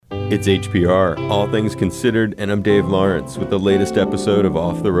It's HPR, All Things Considered, and I'm Dave Lawrence with the latest episode of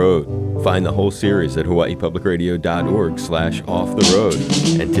Off the Road. Find the whole series at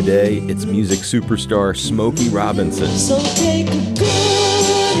hawaiipublicradio.org/offtheroad. And today, it's music superstar Smokey Robinson. So take a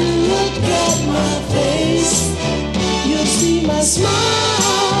good look at my face. You'll see my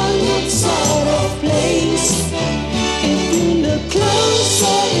smile looks out of place. If you look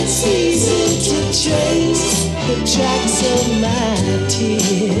closer, it's easy to trace the tracks of my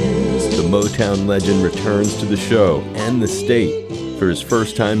tears. The Motown legend returns to the show and the state for his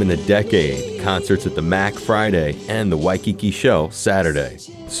first time in a decade. Concerts at the Mac Friday and the Waikiki Shell Saturday.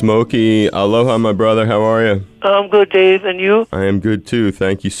 Smokey, aloha, my brother. How are you? I'm good, Dave. And you? I am good, too.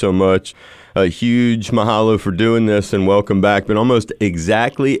 Thank you so much. A huge mahalo for doing this and welcome back. Been almost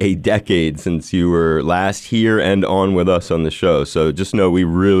exactly a decade since you were last here and on with us on the show. So just know we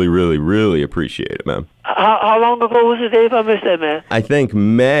really, really, really appreciate it, man. How long ago was it, Dave? I missed that, man. I think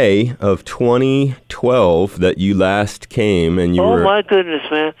May of 2012 that you last came and you were... Oh, my goodness,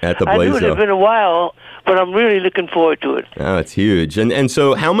 man. At the I knew it Blazo. had been a while, but I'm really looking forward to it. Oh, it's huge. And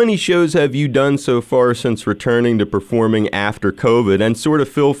so how many shows have you done so far since returning to performing after COVID, and sort of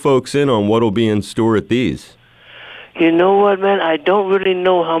fill folks in on what'll be in store at these? You know what, man? I don't really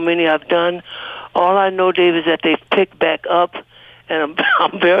know how many I've done. All I know, Dave, is that they've picked back up, and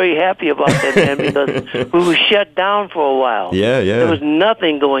I'm very happy about that, man, because we were shut down for a while. Yeah. There was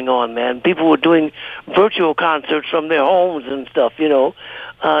nothing going on, man. People were doing virtual concerts from their homes and stuff, you know.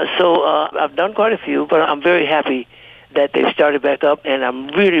 So I've done quite a few, but I'm very happy that they've started back up, and I'm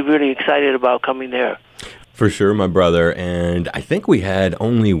really, really excited about coming there. For sure, my brother. And I think we had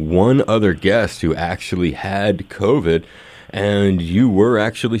only one other guest who actually had COVID, and you were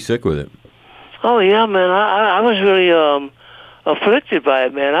actually sick with it. Oh, yeah, man. I was really afflicted by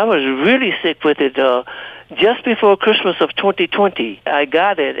it, man. I was really sick with it. Just before Christmas of 2020, I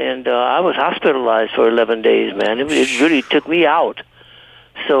got it, and I was hospitalized for 11 days, man. It really took me out.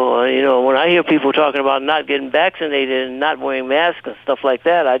 So, you know, when I hear people talking about not getting vaccinated and not wearing masks and stuff like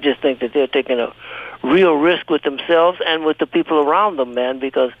that, I just think that they're taking a real risk with themselves and with the people around them, man,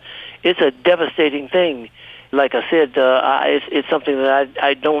 because it's a devastating thing. Like I said, it's something that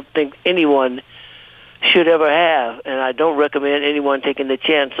I don't think anyone should ever have, and I don't recommend anyone taking the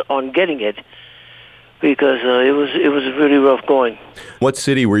chance on getting it, because it was really rough going. What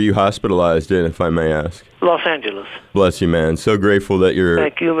city were you hospitalized in, if I may ask? Los Angeles. Bless you, man. So grateful that you're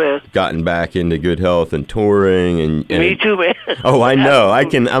Thank you, man. gotten back into good health and touring. And Me too, man. Oh, I know.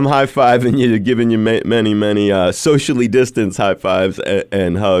 I'm high-fiving you, giving you many socially distanced high-fives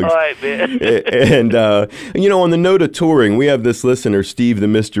and hugs. All right, man. And, you know, on the note of touring, we have this listener, Steve the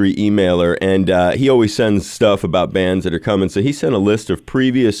Mystery Emailer, and he always sends stuff about bands that are coming. So he sent a list of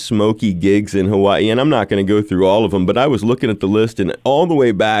previous Smokey gigs in Hawaii, and I'm not going to go through all of them, but I was looking at the list, and all the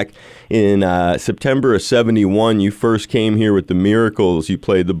way back in September of 71, you first came here with the Miracles. You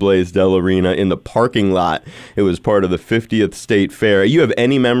played the Blaisdell Arena in the parking lot. It was part of the 50th State Fair. You have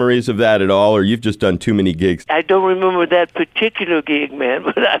any memories of that at all, or you've just done too many gigs? I don't remember that particular gig, man,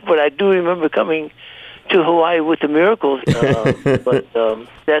 but I do remember coming to Hawaii with the Miracles. But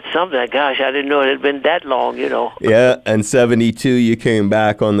that's something. Gosh, I didn't know it had been that long, you know. Yeah, and 72, you came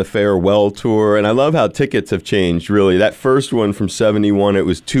back on the Farewell Tour, and I love how tickets have changed, really. That first one from 71, it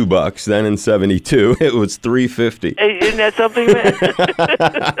was $2. Then in 72, it was $3.50. Hey, isn't that something, man?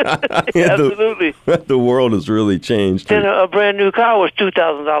 Yeah, Absolutely. The world has really changed. Then a brand new car was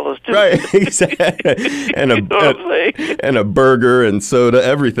 $2,000 too. Right, exactly. And You know what I'm saying? and a burger and soda,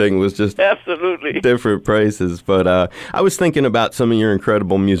 everything was just Absolutely. different prices. But I was thinking about some of your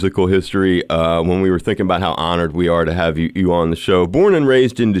incredible musical history when we were thinking about how honored we are to have you on the show. Born and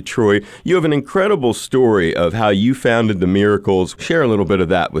raised in Detroit, you have an incredible story of how you founded the Miracles. Share a little bit of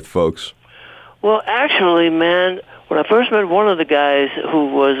that with folks. Well, actually, man, when I first met one of the guys who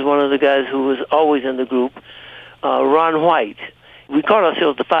was always in the group, Ron White. We called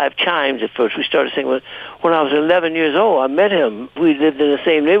ourselves the Five Chimes at first. We started singing when I was 11 years old. I met him. We lived in the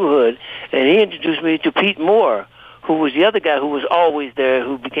same neighborhood, and he introduced me to Pete Moore, who was the other guy who was always there,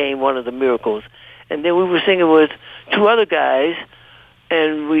 who became one of the Miracles. And then we were singing with two other guys,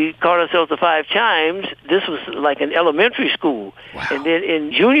 and we called ourselves the Five Chimes. This was like an elementary school. Wow. And then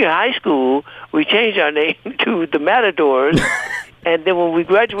in junior high school, we changed our name to the Matadors. And then when we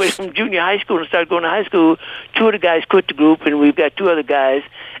graduated from junior high school and started going to high school, two of the guys quit the group, and we've got two other guys,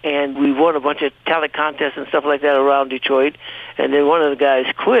 and we won a bunch of talent contests and stuff like that around Detroit. And then one of the guys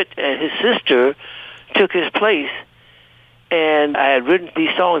quit, and his sister took his place. And I had written these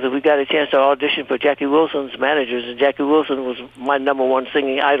songs, and we got a chance to audition for Jackie Wilson's managers. And Jackie Wilson was my number one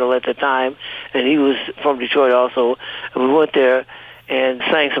singing idol at the time, and he was from Detroit also. And we went there, and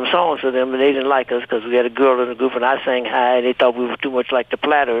sang some songs for them, and they didn't like us because we had a girl in the group, and I sang high, and they thought we were too much like the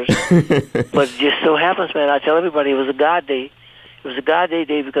Platters. But it just so happens, man, I tell everybody it was a God day. It was a God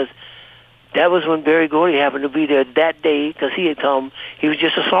day because that was when Berry Gordy happened to be there that day because he had come. He was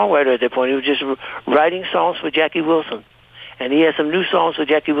just a songwriter at that point. He was just writing songs for Jackie Wilson. And he had some new songs for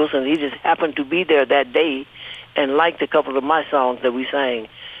Jackie Wilson. He just happened to be there that day and liked a couple of my songs that we sang.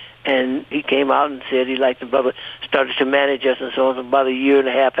 And he came out and said he liked the brother, started to manage us and so on. About a year and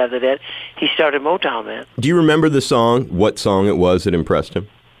a half after that, he started Motown, man. Do you remember the song, what song it was that impressed him?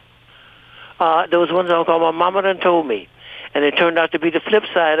 There was one song called My Mama Done Told Me. And it turned out to be the flip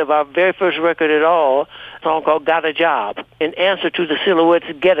side of our very first record at all, a song called Got a Job, in answer to the Silhouettes'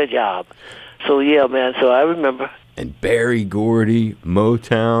 Get a Job. So, yeah, man, so I remember. And Berry Gordy,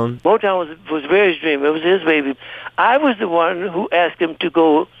 Motown. Motown was Barry's dream. It was his baby. I was the one who asked him to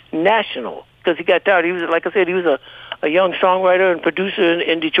go national because he got tired. He was, like I said, he was a young songwriter and producer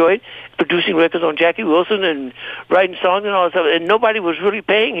in Detroit, producing records on Jackie Wilson and writing songs and all that stuff. And nobody was really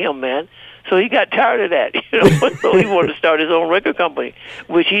paying him, man. So he got tired of that, So he wanted to start his own record company,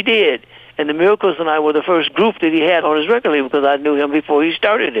 which he did. And the Miracles and I were the first group that he had on his record label because I knew him before he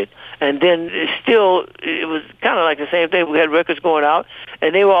started it. And then it was kind of like the same thing. We had records going out,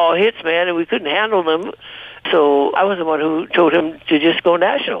 and they were all hits, man, and we couldn't handle them. So I was the one who told him to just go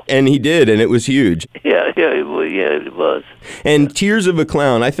national. And he did, and it was huge. Yeah, it was. And Tears of a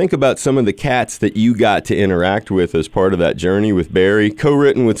Clown, I think about some of the cats that you got to interact with as part of that journey with Barry,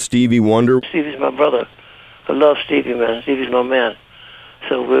 co-written with Stevie Wonder. Stevie's my brother. I love Stevie, man. Stevie's my man.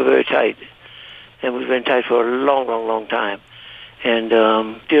 So we're very tight. And we've been tight for a long, long, long time. And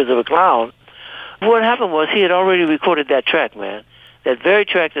Tears of a Clown, what happened was he had already recorded that track, man. That very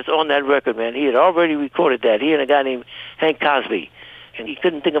track that's on that record, man, he had already recorded that. He and a guy named Hank Cosby. And he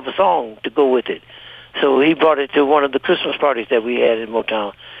couldn't think of a song to go with it. So he brought it to one of the Christmas parties that we had in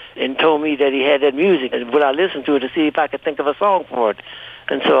Motown and told me that he had that music. And would I listen to it to see if I could think of a song for it?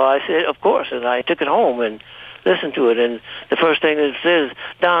 And so I said, of course. And I took it home and listened to it. And the first thing it says,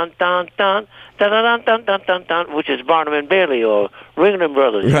 dun, dun, dun, dun, dun, dun, dun, dun, dun, which is Barnum and Bailey or Ringling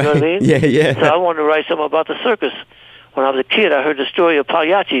Brothers. You know what I mean? Yeah. So I wanted to write something about the circus. When I was a kid, I heard the story of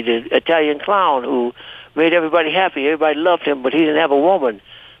Pagliacci, the Italian clown who made everybody happy. Everybody loved him, but he didn't have a woman.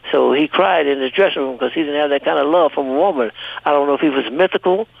 So he cried in his dressing room because he didn't have that kind of love from a woman. I don't know if he was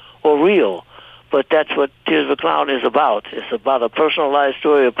mythical or real, but that's what Tears of a Clown is about. It's about a personalized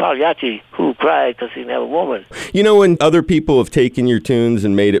story of Pagliacci who cried because he didn't have a woman. You know, when other people have taken your tunes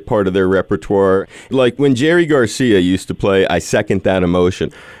and made it part of their repertoire, like when Jerry Garcia used to play I Second That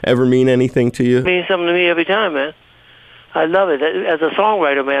Emotion, ever mean anything to you? It means something to me every time, man. I love it. As a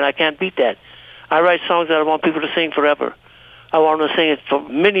songwriter, man, I can't beat that. I write songs that I want people to sing forever. I want them to sing it for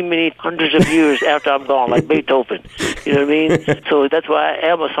many, many hundreds of years after I'm gone, like Beethoven. You know what I mean? So that's why I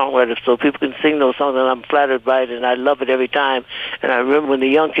am a songwriter, so people can sing those songs, and I'm flattered by it, and I love it every time. And I remember when the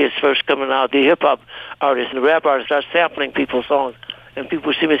young kids first coming out, the hip-hop artists and the rap artists start sampling people's songs, and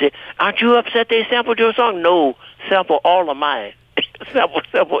people see me and say, aren't you upset they sampled your song? No, sample all of mine.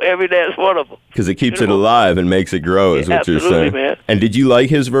 Sample every last one of them. Because it keeps it alive and makes it grow, is what you're saying. Man. And did you like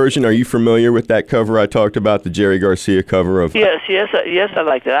his version? Are you familiar with that cover I talked about, the Jerry Garcia cover of? Yes, I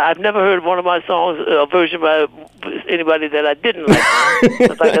like that. I've never heard one of my songs, a version by anybody that I didn't like.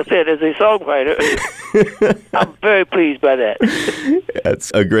 But like I said, as a songwriter, I'm very pleased by that.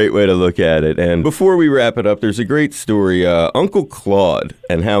 That's a great way to look at it. And before we wrap it up, there's a great story, Uncle Claude,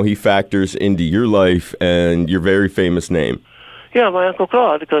 and how he factors into your life and your very famous name. Yeah, my Uncle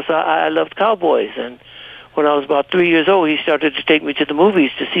Claude, because I loved cowboys. And when I was about 3 years old, he started to take me to the movies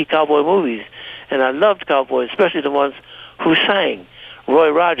to see cowboy movies. And I loved cowboys, especially the ones who sang. Roy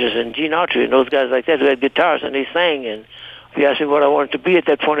Rogers and Gene Autry and those guys like that who had guitars and they sang. And if you asked me what I wanted to be at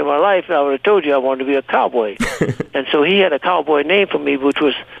that point in my life, I would have told you I wanted to be a cowboy. And so he had a cowboy name for me, which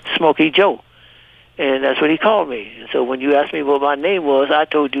was Smokey Joe. And that's what he called me. And so when you asked me what my name was, I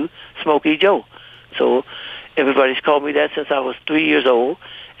told you Smokey Joe. So everybody's called me that since I was 3 years old.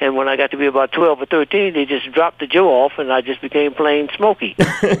 And when I got to be about 12 or 13, they just dropped the Joe off, and I just became plain Smokey.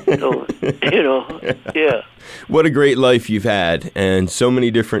 So, yeah. What a great life you've had, and so many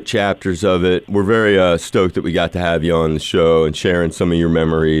different chapters of it. We're very stoked that we got to have you on the show and sharing some of your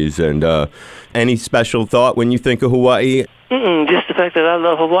memories. And any special thought when you think of Hawaii? Just the fact that I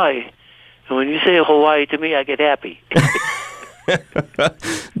love Hawaii. And when you say Hawaii to me, I get happy.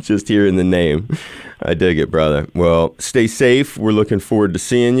 Just hearing the name. I dig it, brother. Well, stay safe. We're looking forward to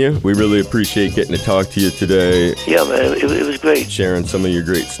seeing you. We really appreciate getting to talk to you today. Yeah, man, it was great. Sharing some of your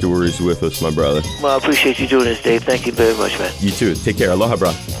great stories with us, my brother. Well, I appreciate you doing this, Dave. Thank you very much, man. You too. Take care. Aloha,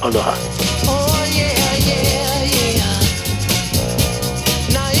 bro. Aloha. Oh, yeah, yeah, yeah.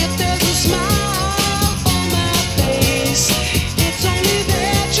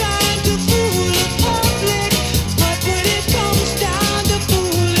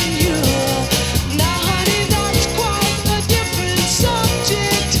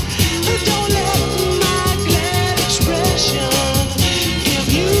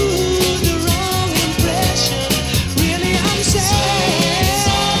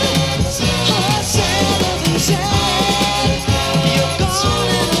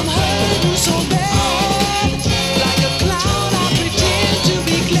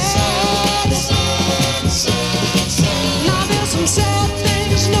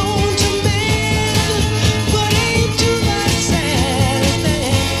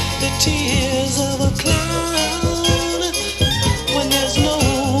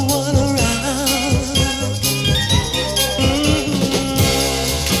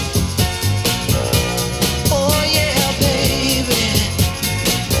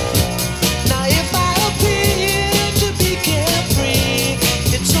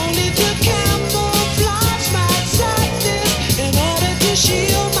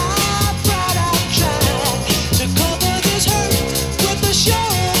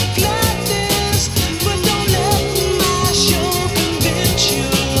 show.